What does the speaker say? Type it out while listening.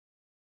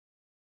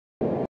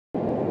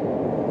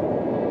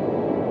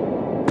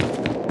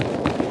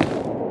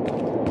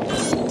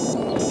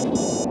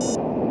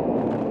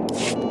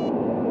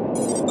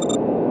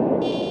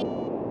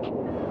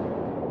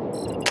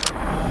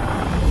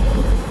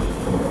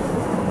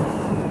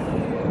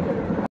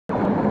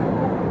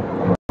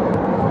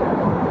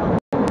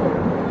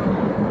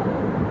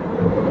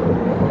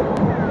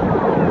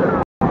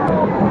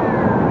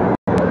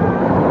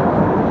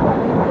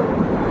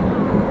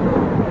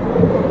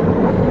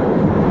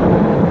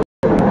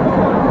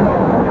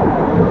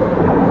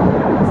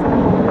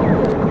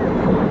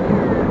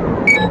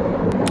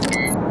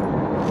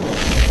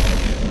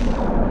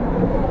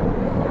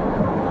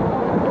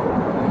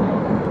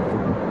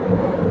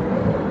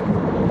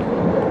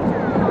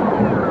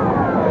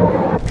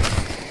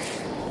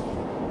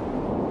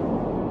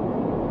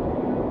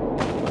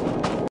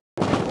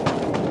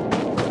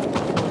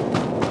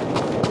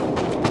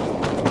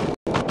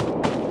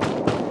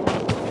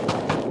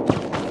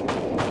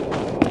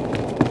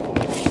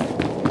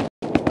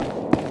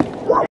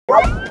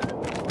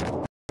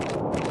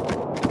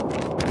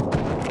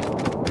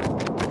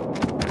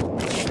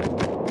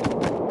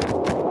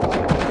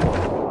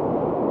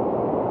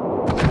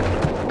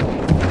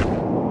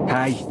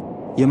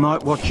You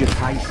might watch your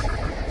pace.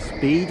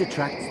 Speed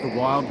attracts the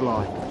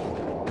wildlife.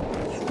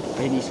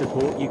 Any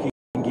support you can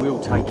give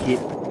will take it.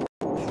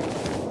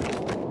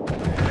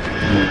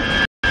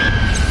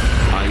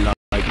 I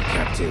like you,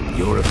 Captain.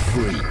 You're a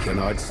freak, and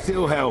I'd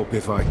still help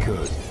if I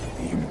could.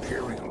 The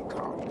Imperial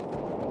Guard.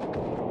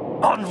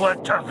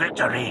 Onward to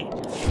victory,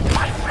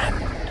 my friend.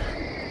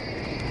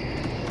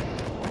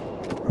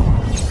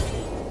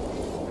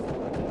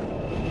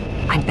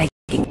 I'm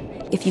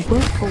begging, if you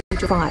won't hold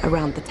your fire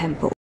around the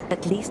temple,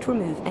 at least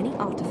remove any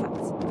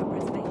artifacts for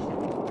preservation.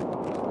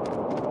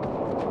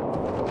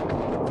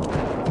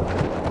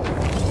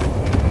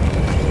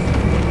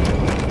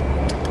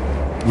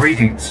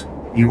 Greetings.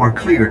 You are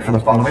cleared for the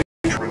following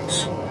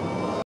routes.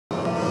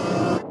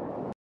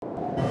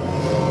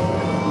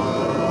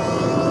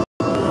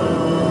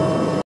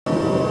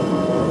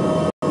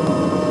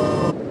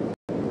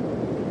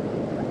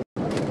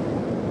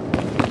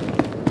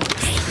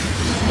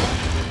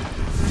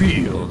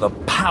 Feel the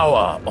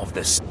power of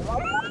this.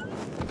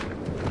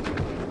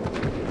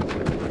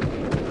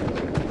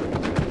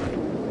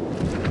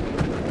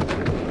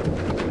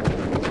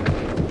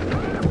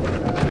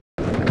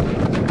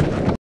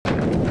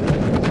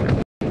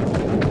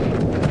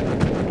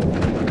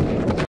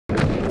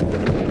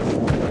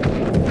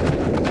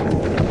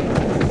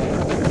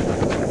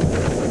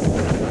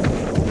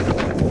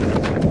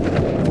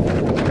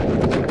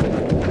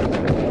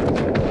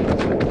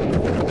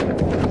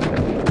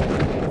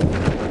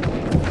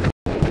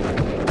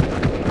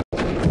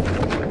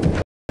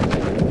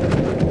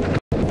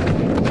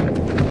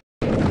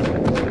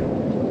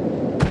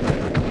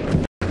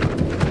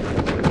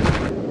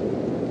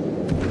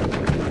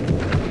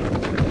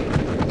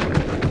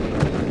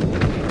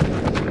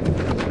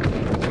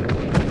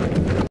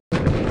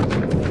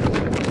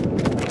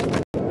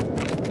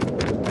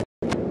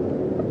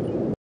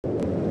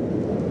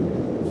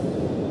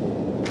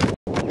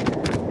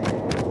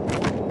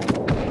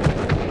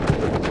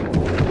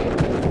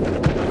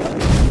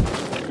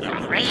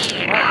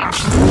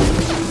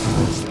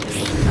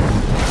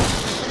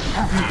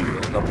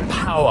 The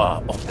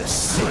power of the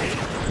Sith.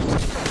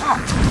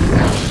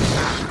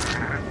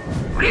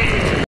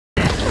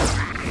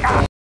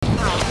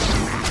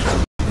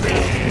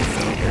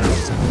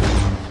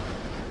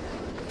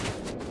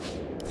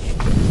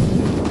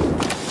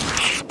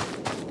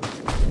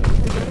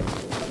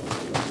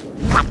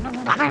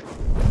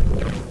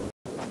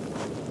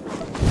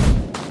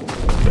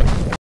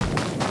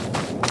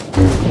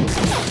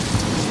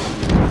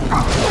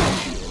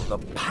 The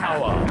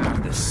power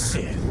of the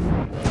Sith.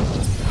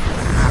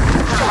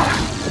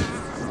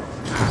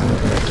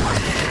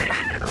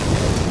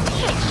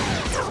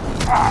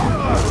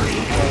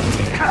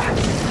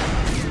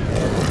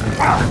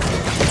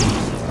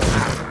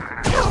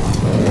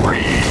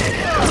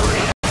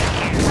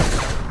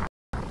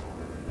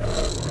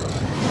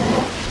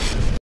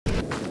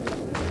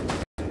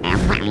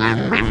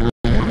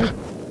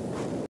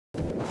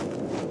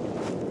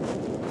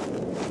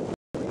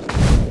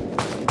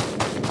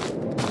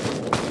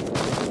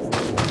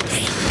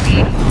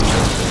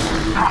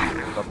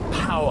 The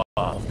power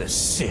of the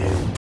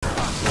Sith.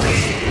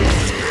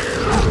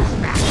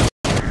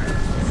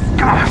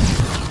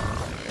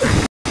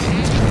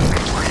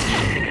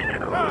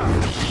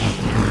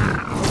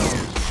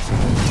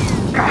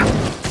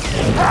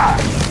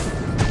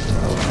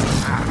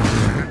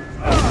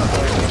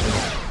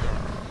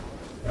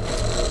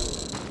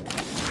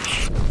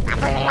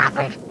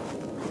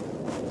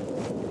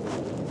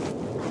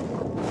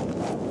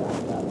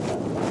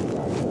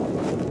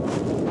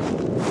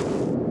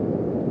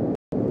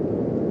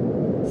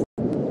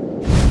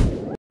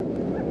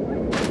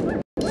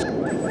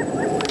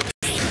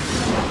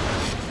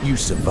 You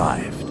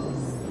survived.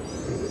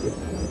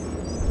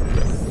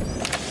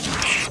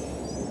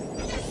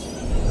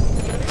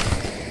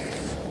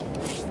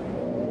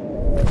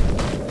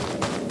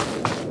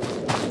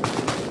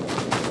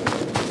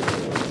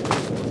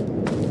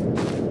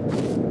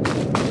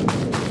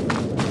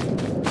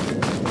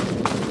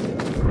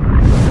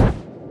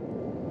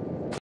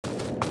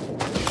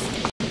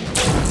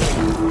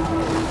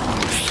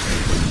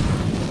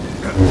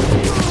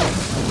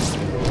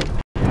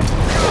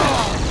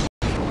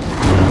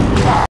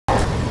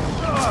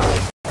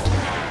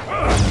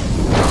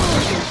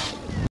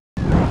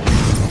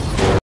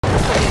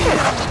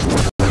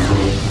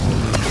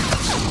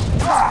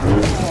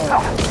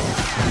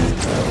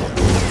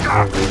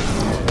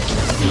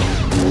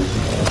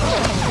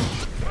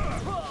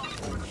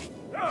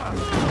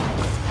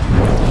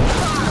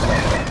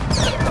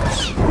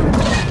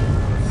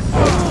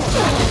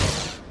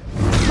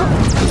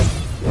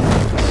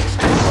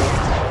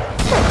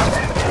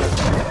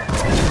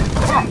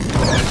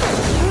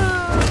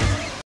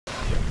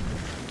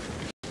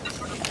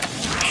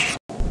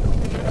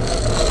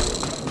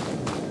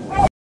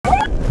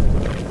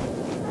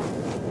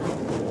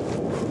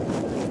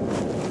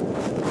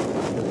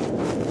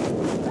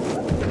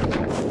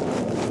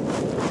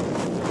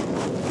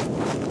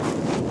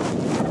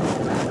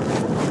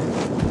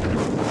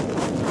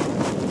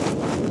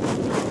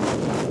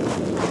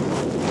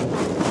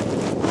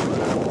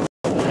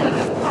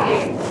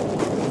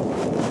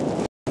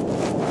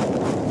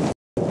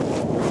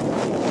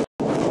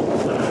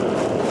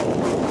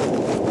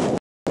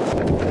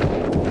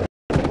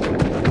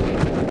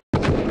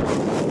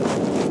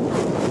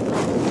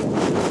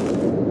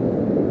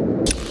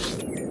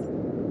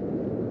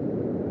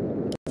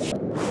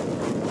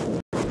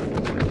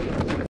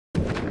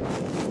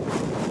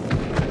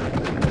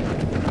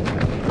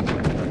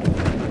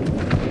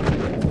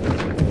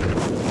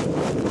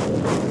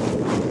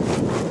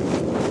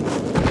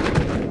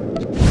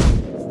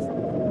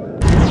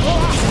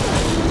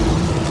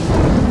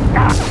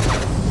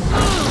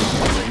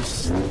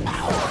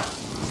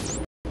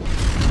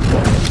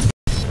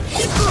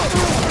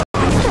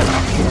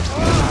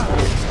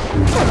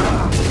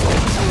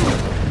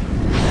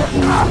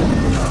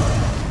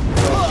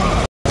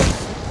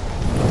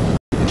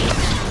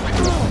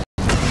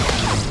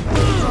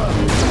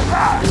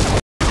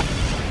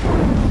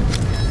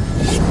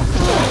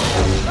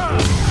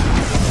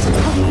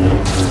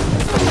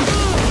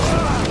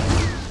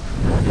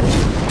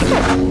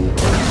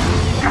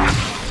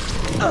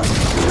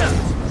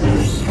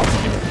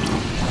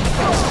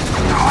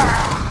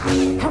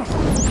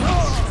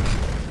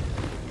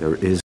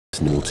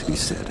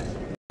 said.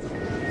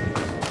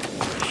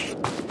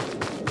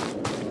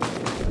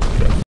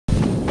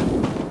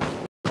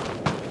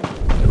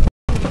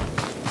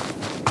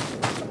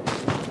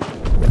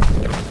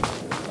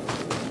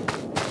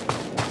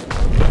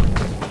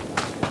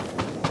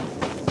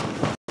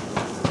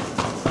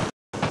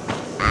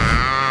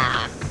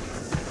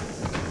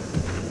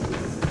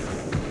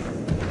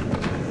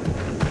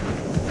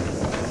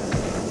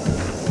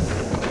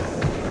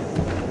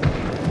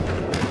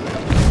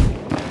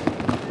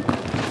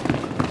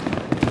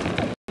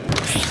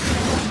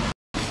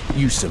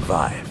 You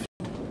survived.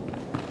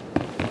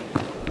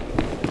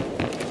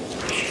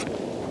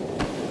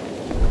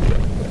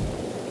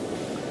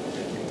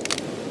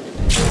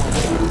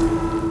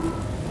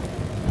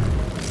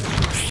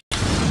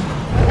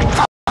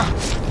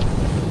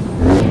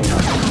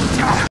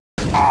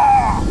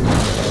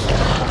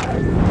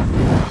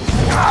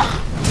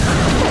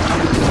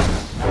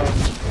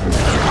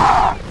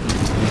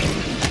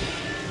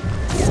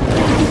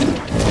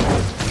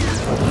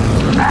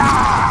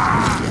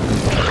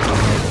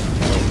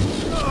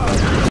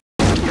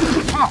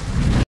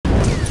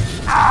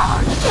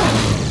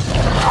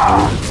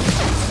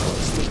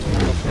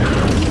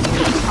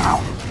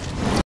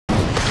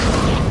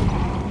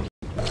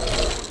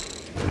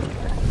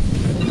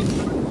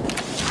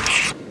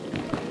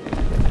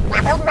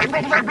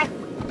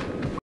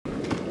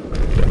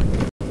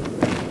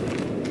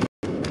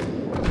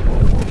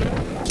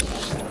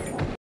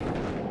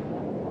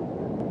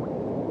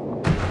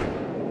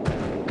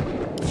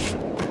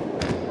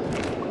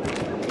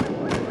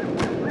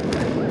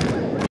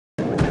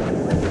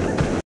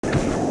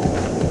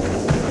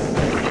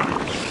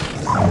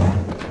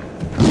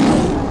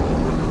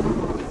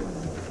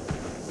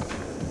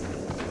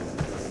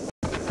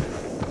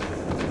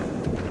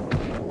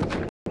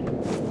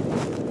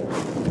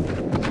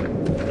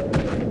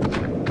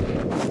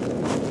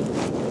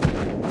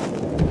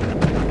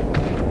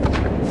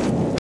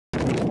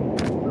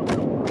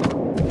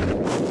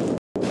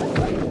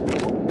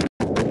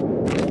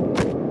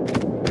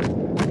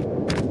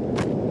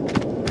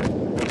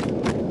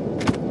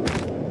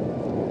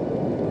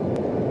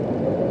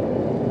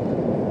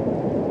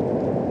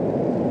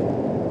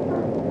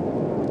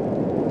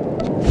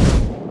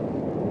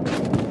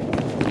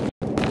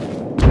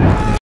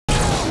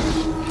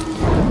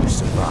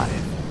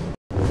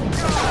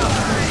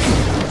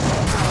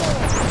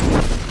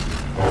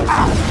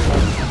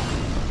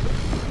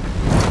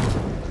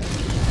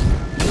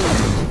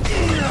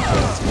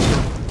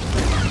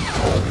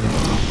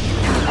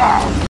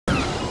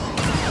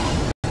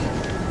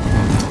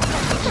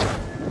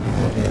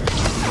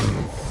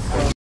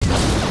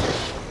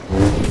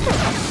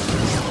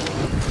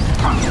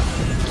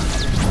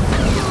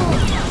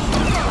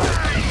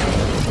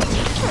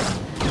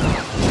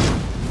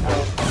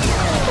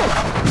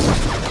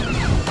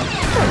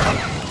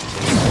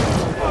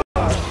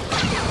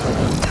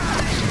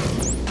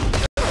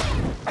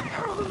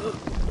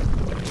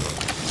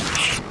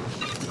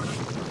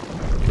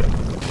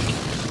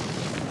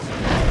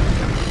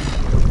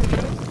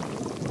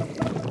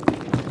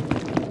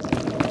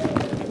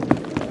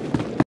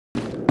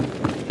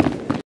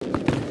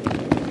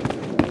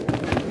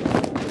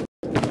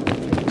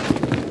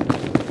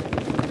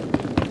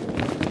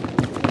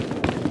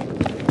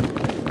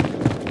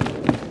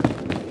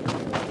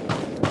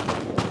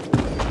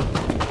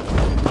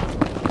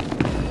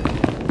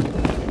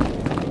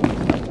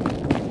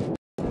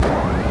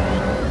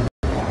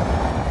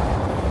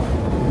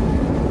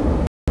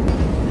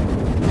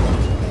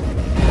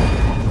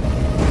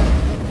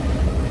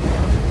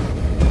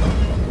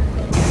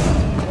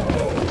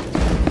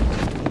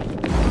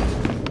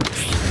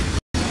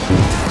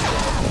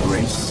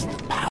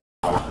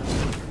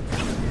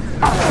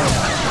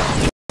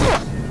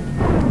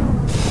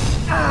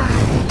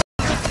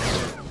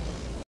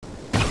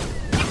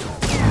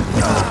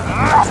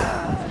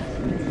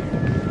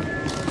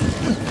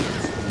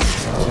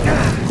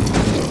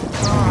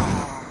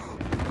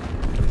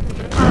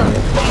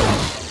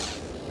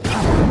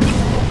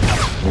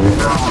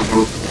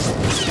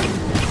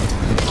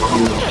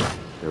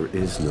 There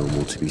is no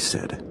more to be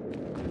said.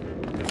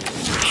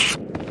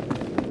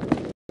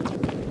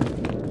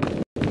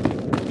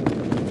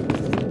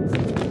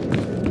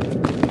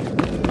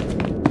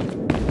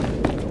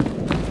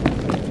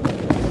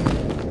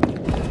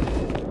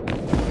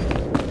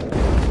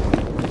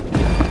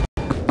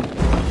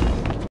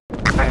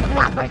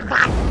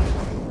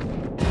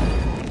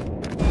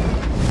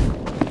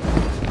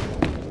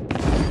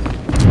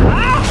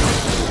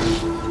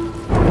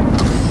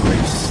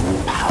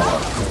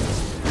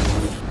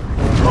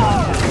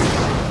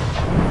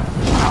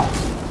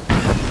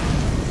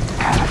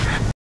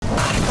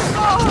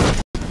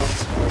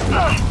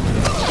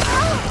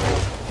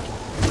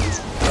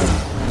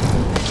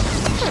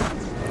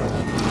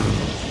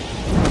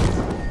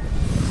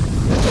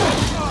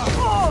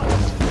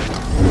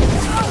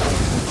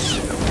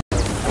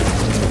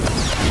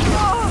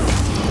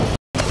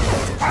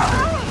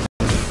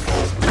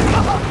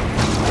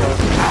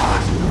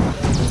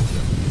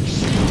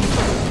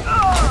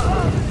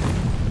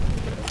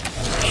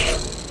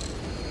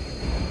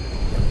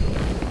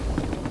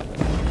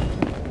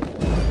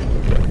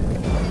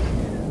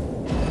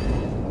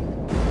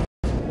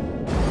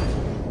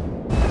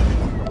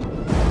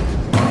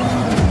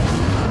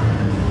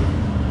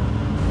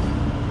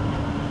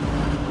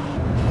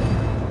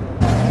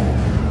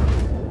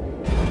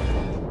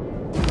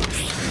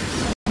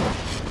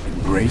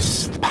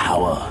 embrace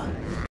power.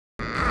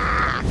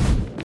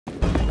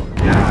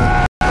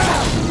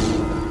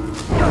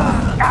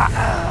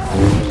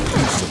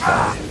 You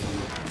survive.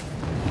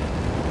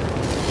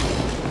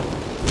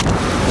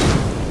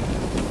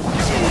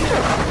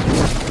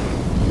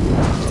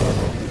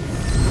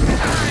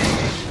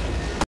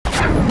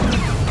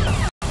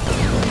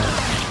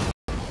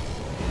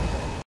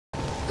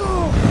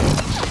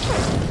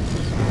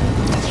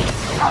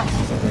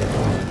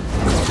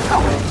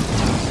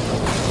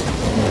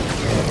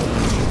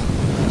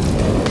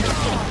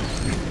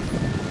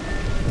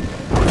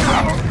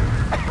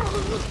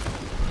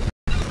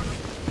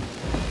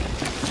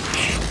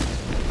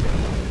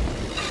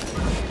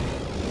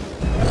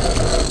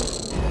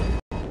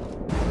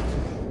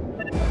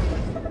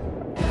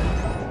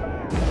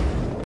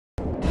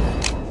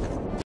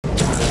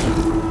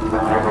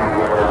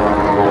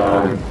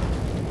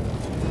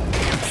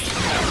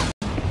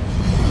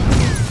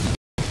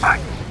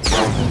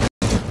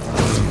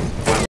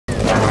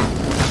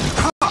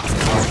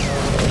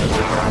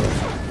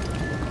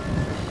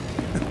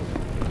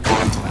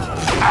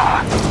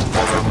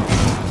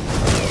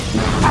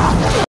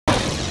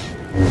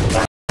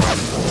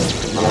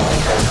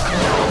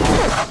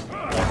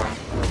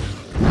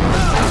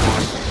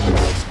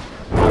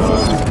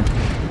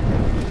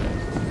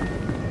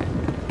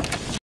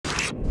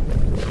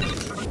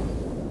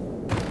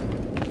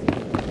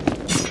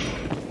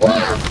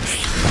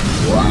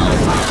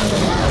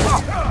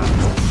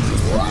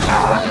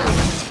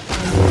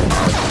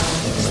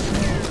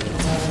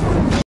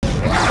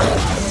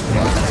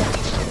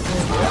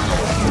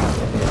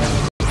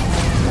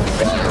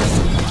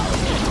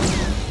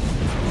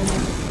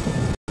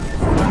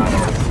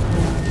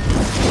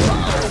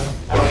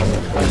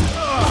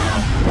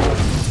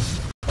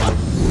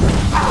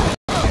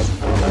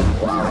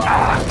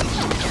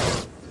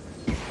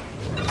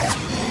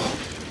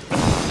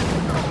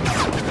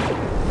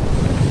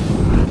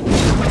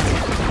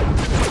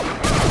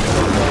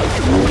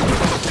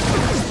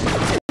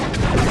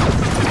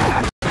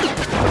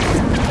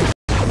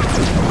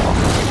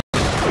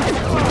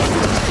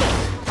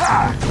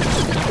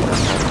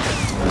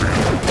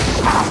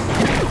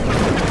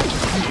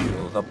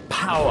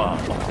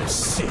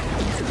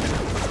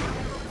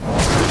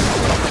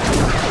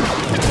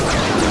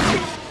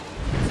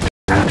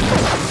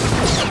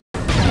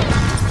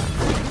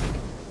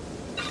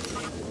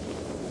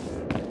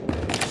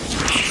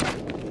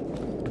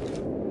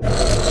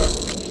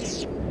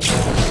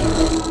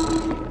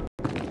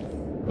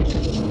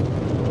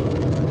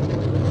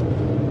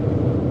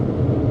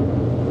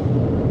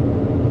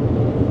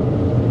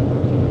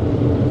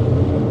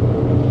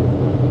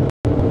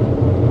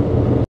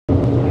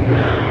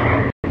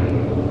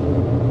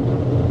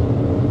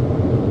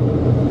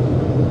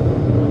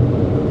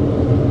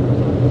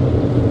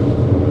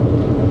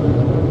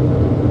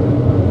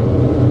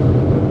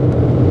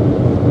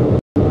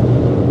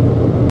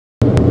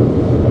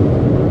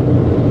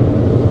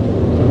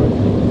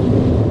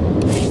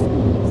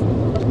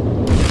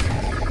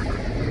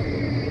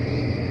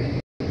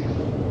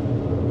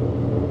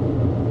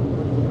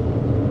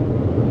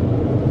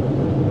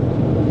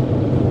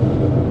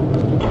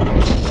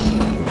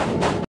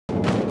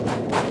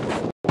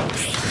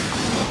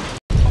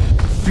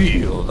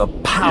 Feel the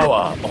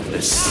power of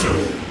the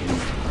Sith.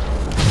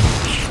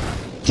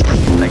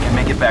 I can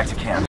make it back to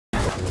camp.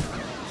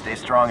 Stay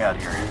strong out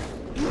here.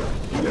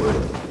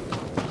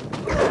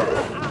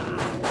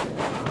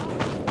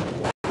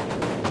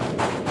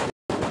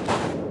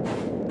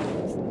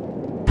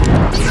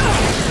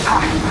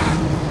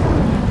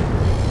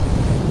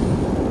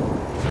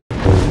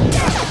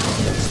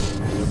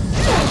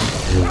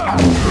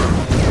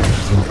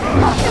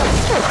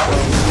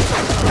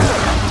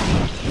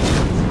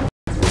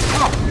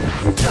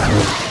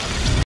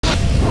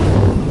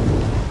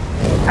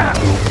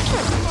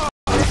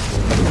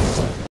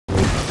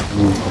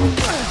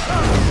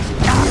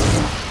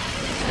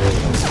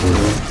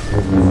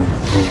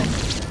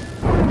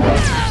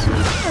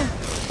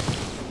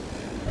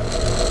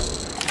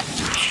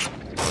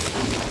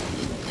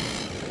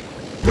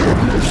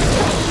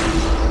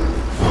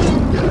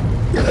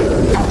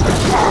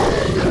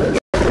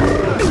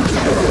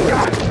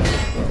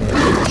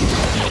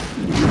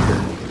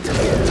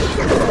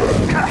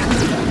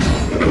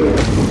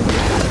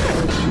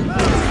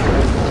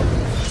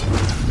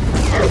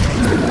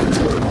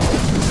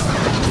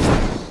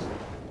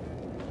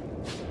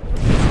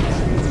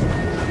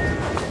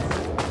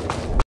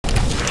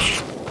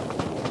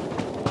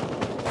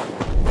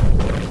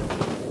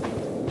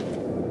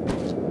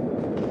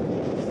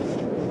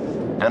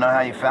 Don't know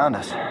how you found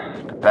us,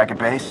 but back at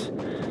base,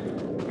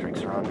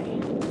 drinks are on me.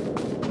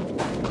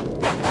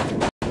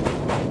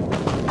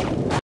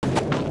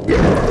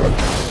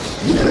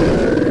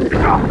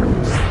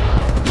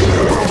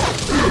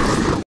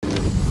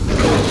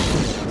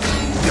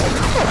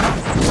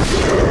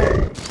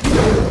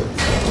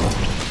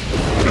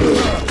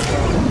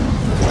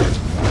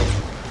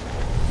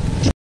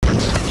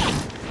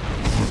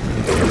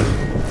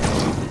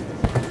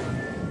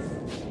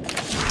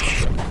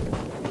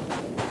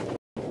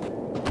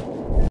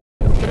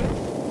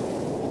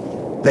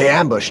 They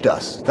ambushed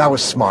us. That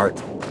was smart.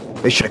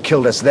 They should have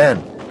killed us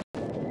then.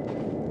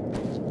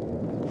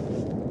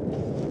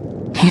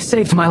 You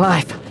saved my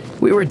life.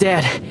 We were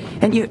dead.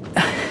 And you...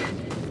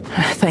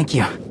 Thank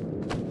you.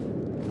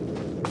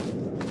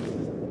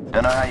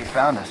 Don't know how you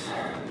found us.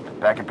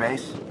 Back at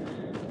base?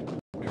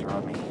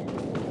 Draw me.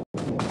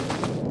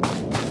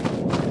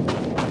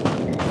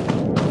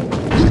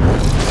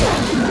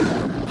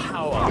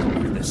 Power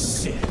of the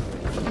Sith.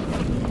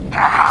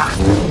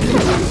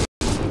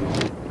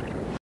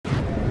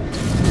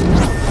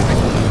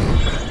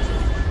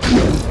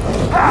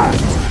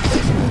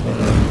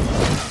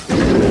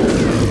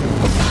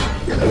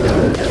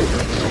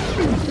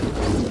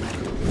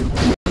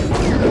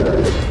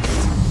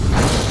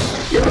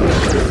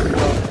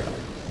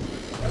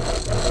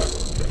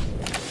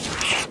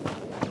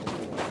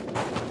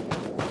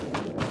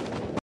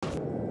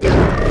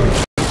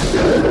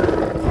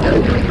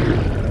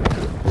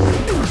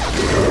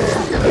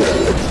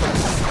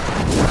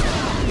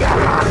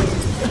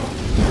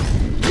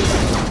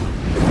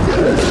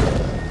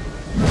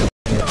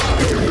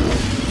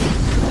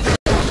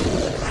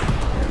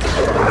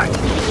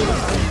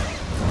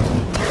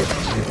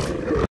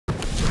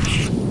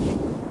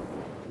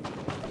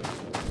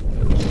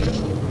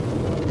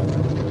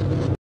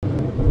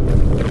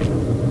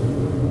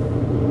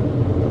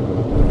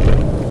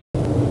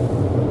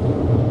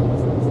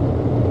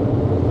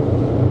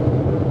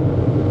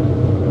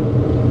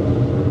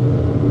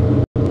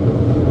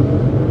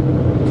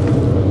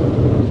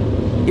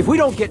 If we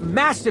don't get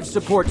massive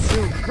support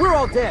soon, we're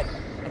all dead.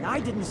 And I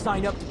didn't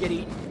sign up to get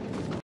eaten.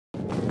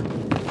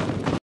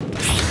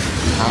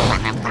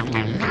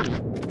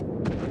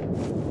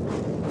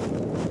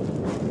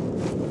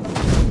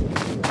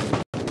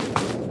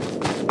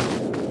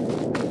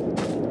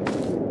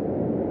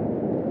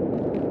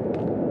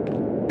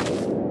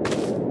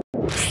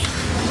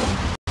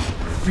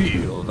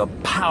 Feel the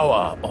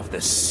power of the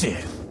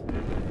Sith.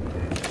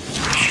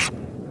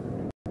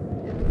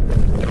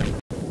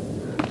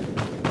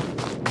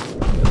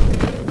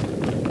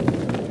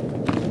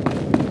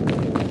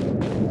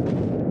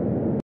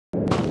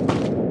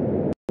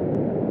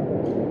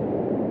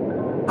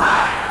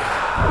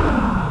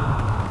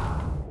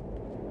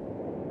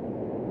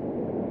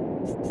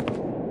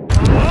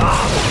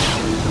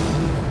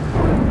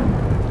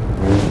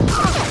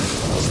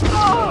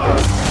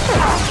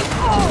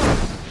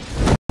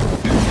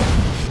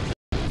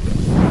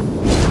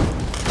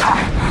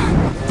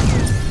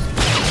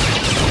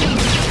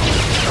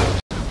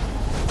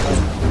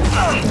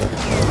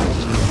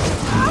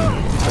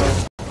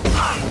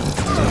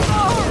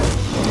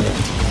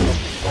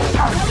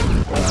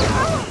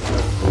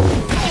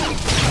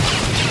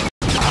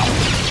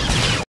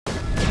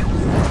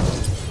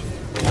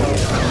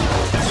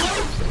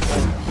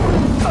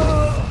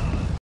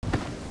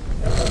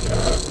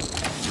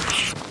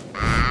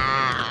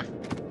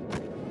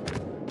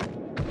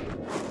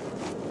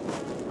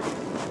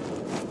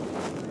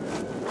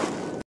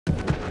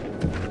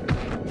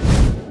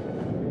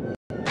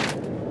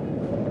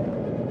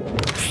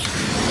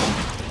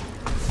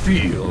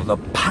 Feel the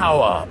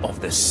power of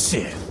the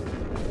Sith.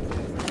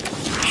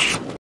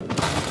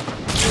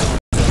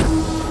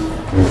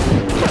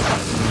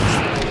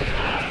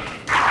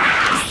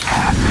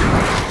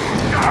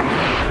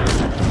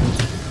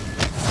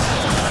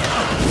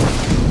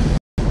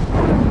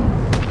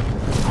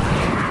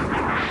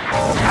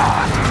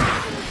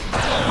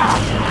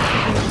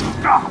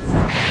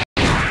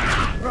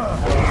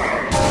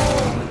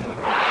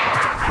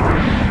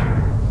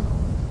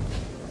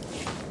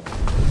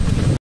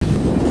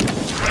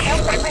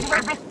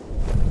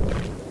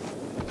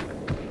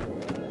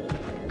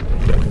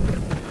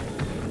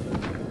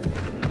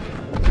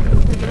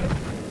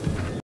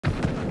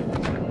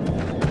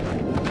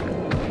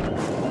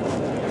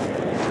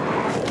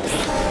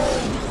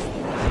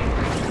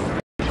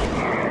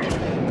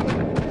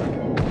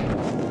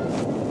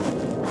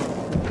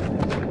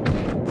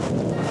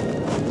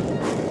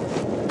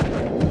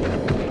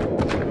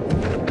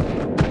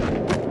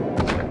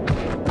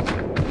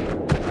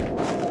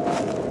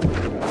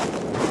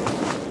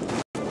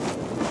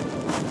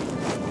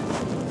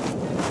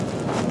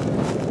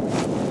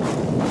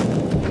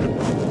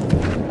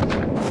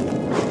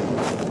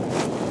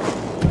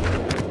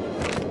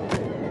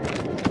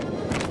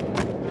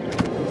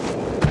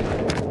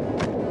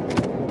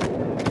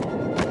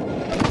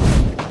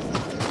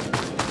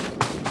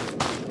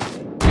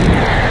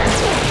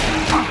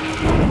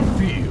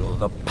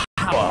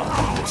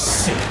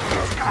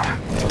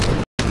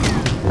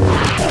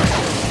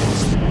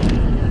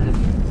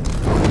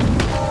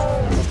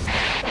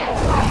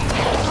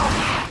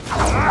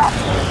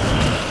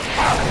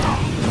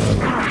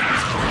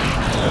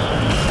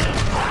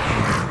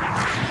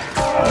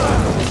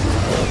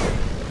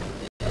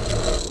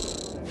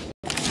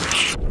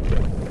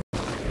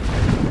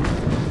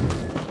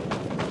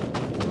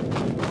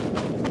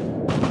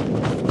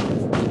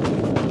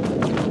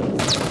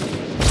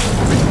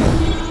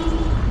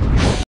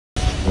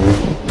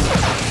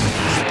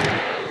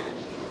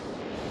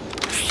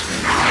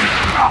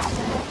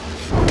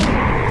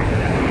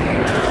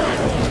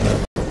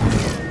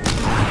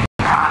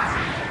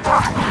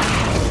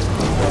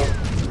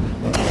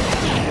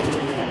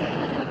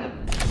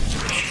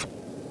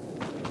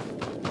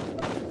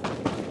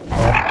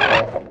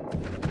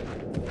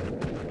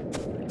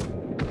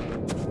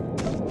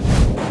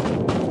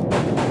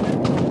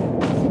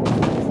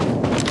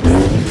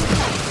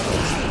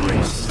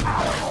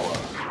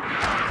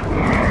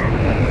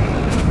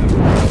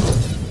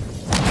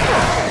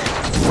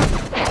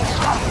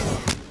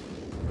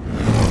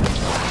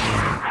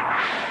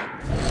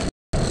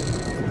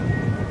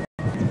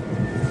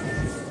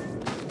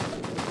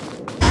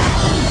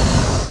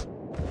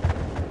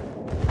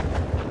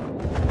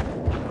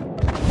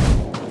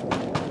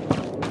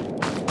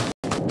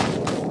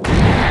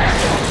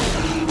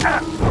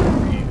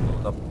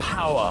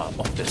 power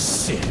of the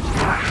Sith.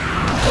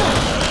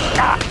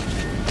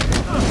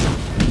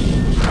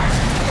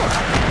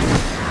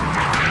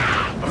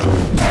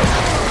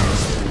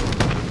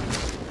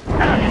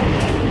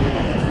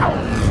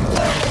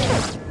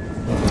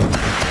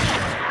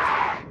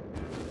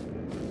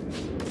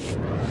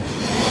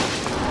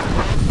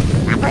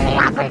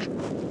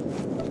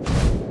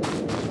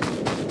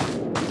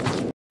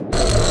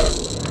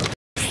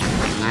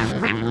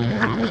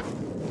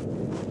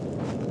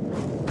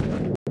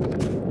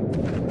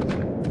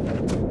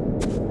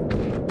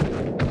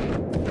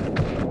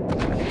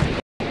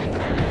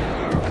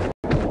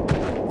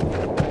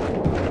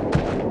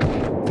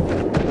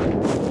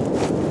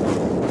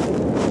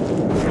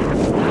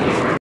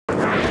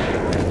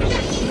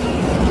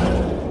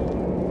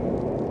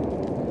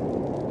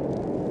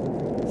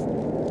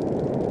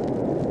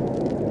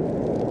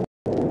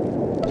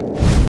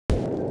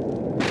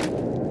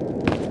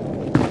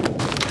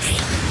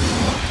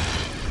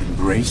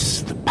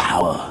 Embrace the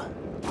power.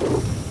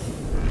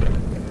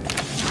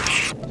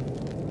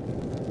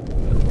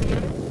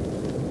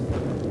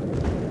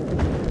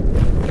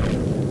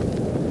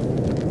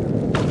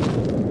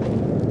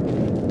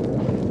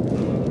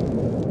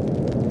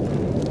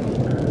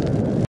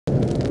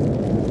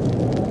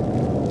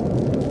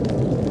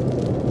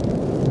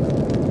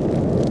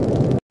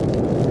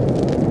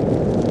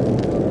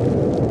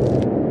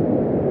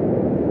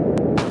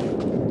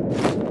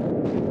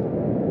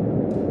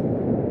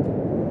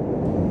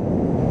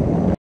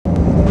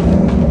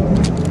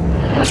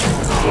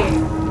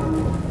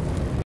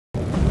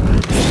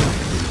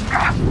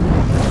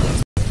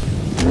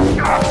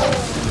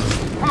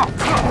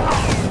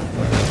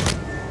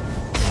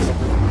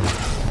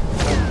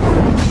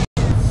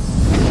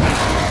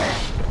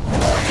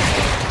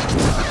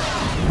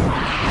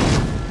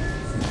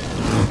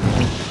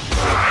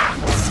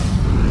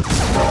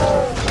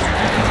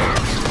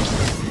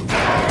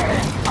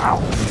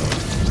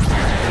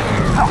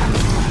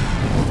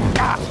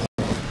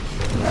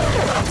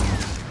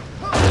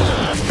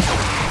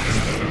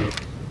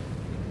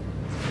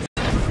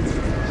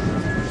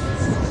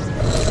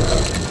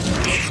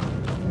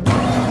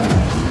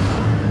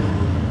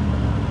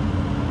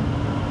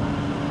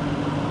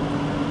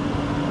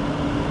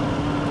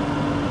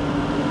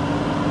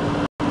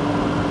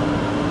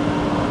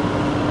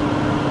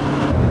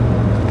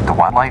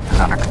 Wildlife is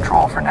under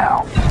control for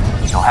now.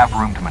 You'll have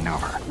room to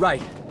maneuver.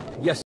 Right.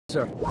 Yes,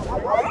 sir.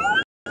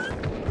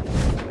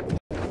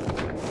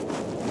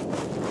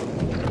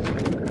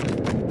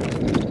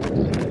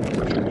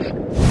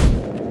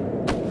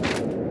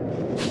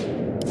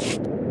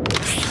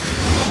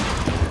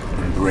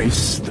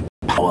 Embrace the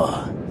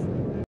power.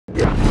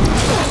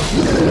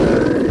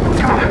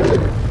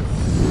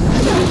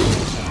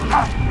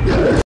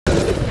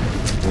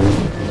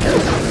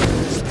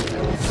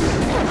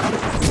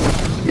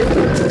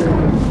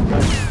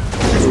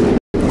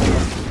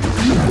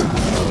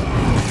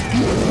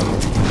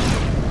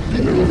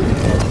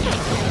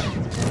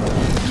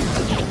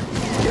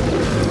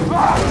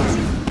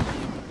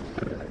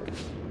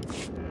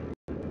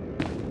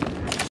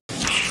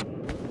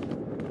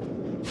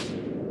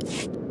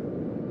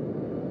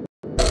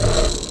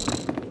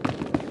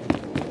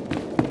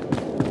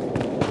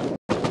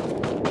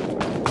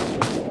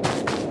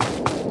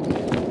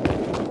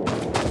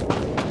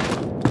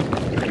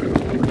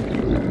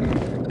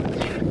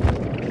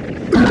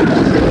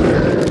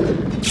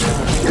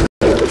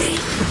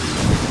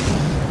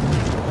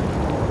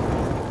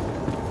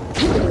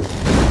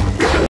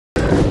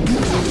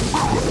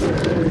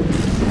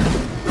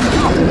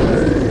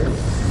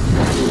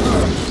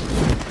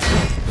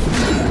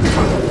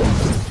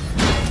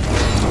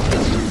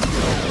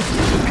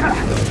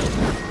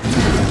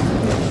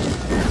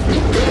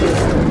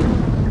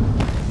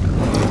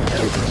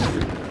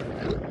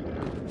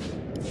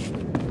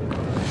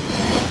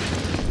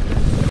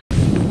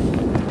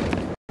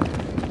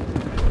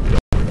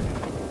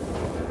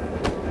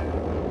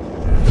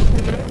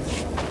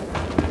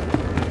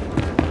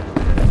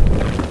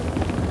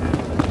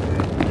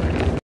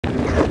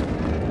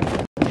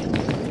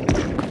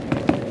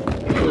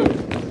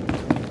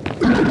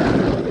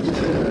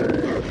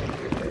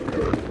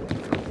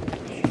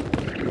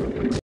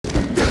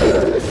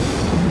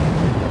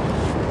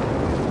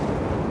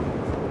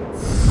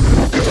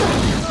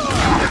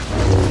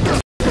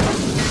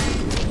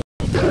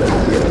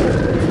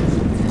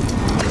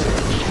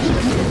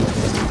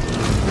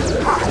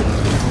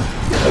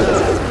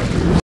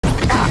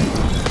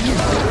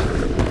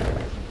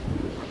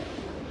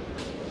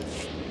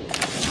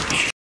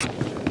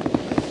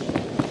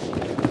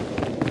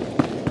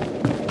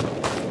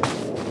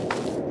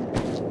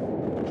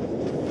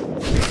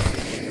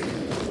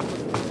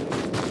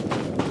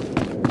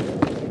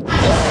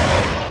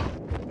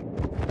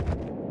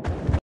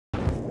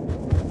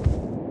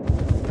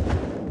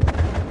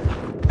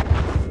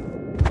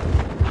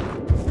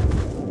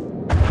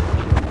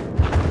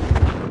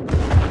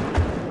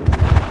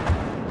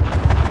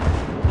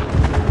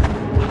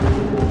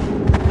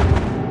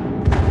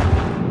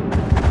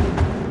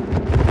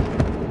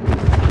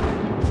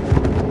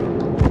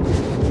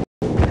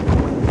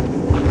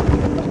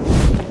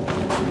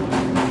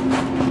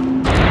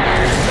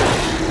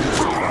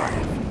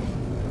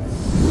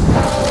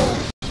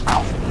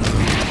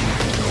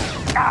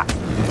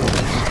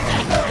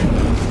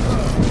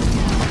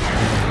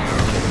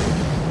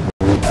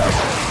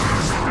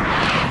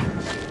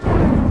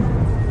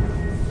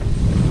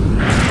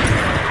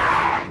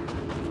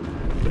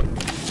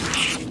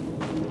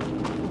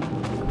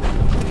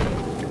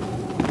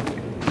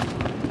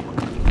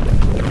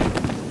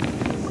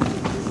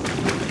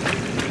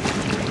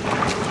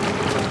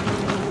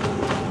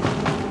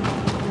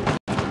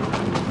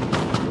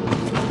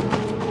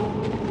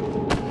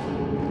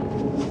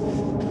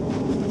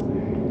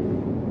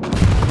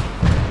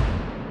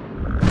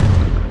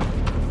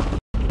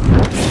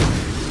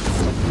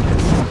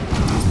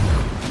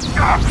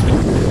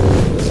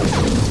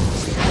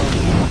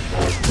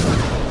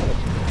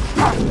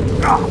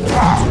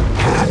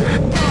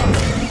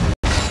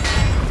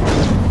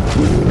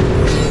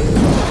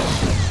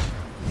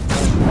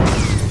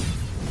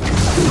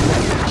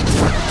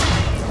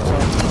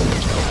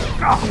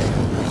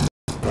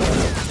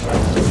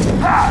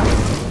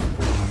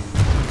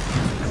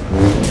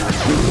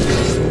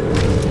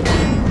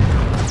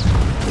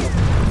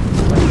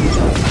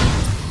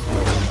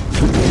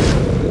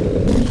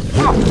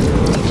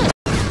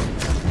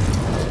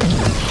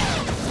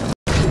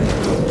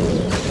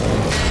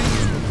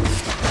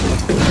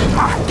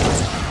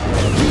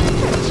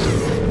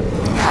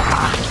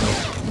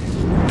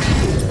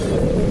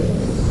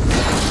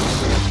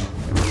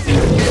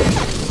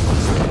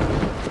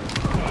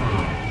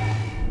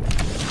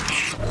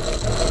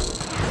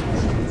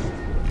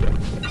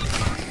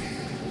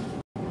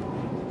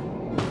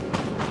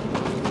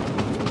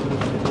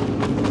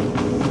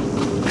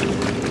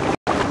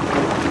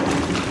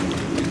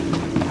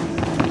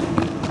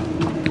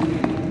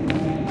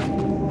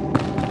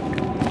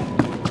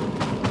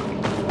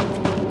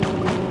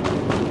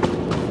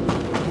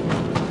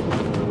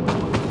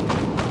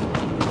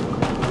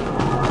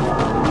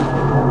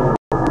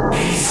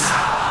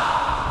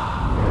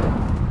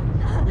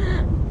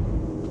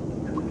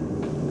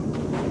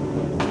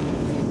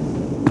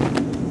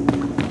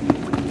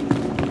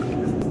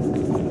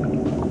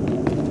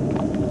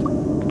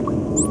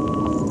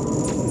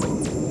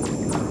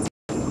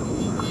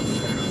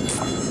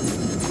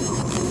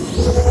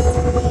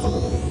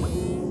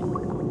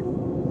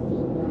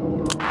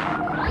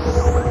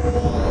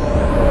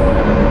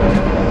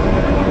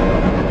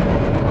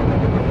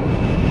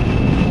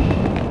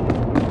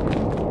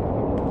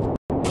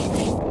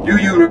 Do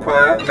you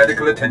require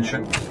medical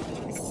attention?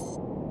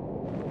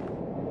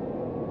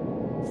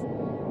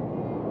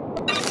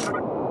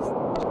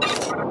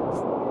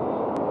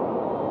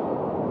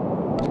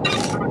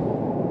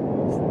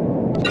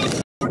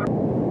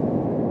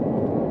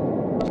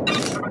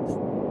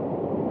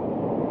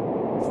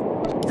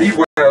 Be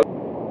well.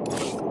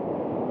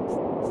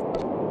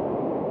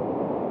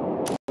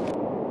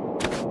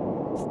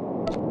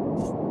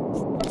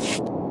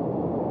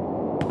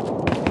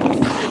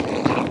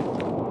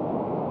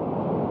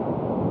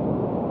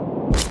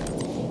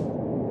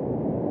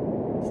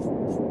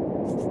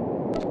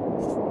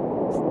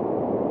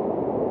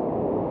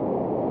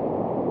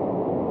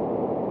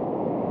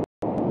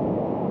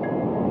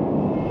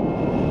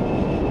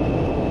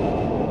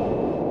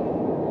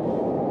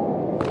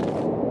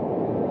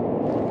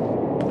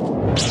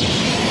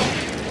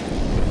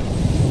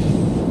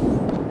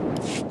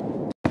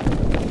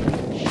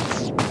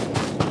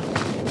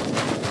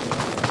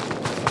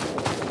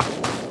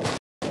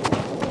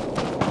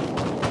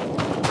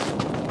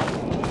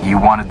 You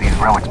wanted these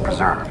relics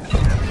preserved.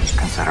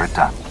 Consider it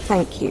done.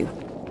 Thank you.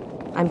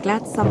 I'm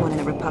glad someone in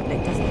the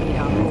Republic doesn't need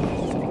our help.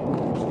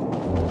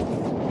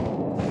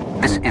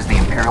 This is the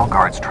Imperial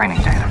Guard's training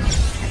data.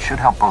 It should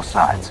help both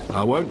sides.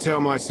 I won't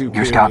tell my superiors.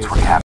 Your scouts were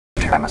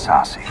captured by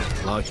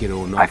Masasi. Like it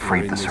or not, I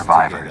freed the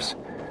survivors.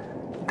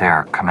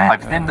 Their command...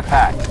 I've thinned the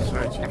pack.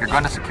 If you're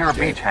going to secure a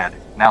beachhead,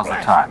 now's the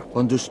time.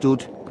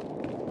 Understood.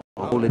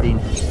 I'll hold it in.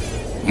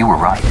 You were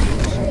right.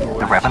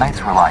 The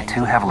Revanites rely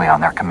too heavily on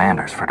their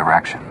commanders for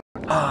direction.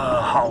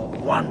 Ah, how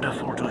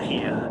wonderful to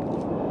hear.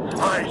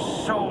 I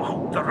so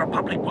hope the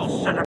Republic will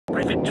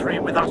celebrate victory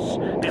with us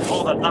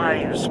before the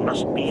knives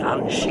must be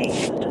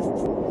unsheathed.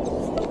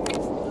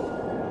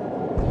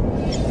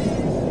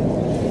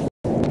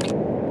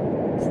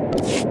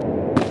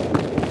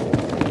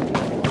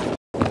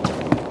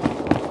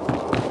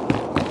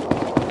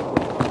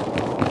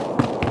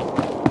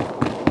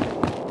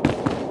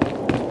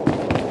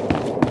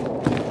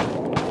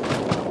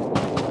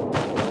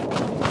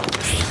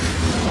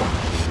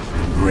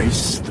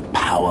 Embrace the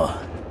power.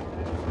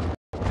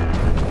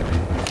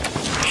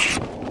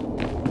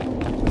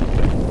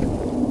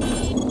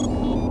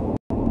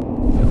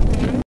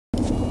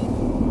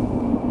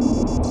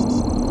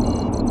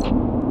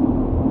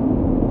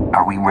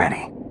 Are we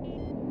ready?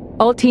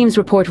 All teams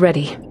report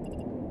ready.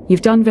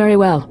 You've done very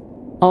well.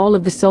 All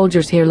of the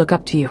soldiers here look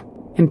up to you.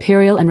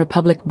 Imperial and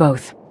Republic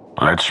both.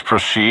 Let's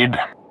proceed.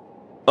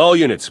 All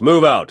units,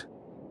 move out.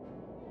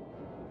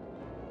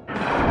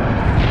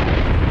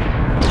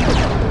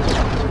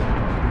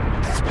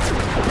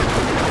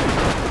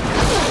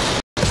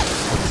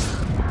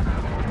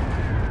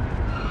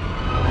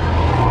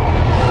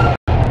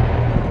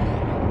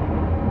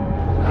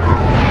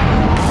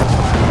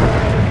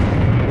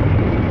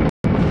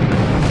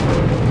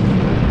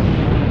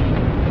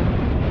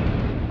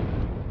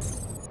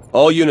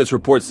 All units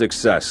report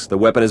success. The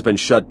weapon has been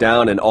shut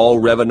down and all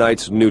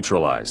Revanites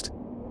neutralized.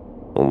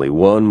 Only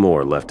one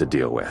more left to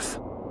deal with.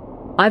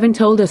 Yavin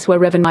told us where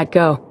Revan might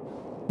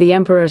go. The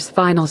Emperor's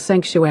final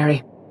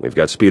sanctuary. We've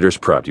got speeders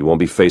prepped. You won't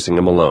be facing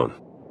them alone.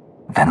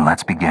 Then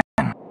let's begin.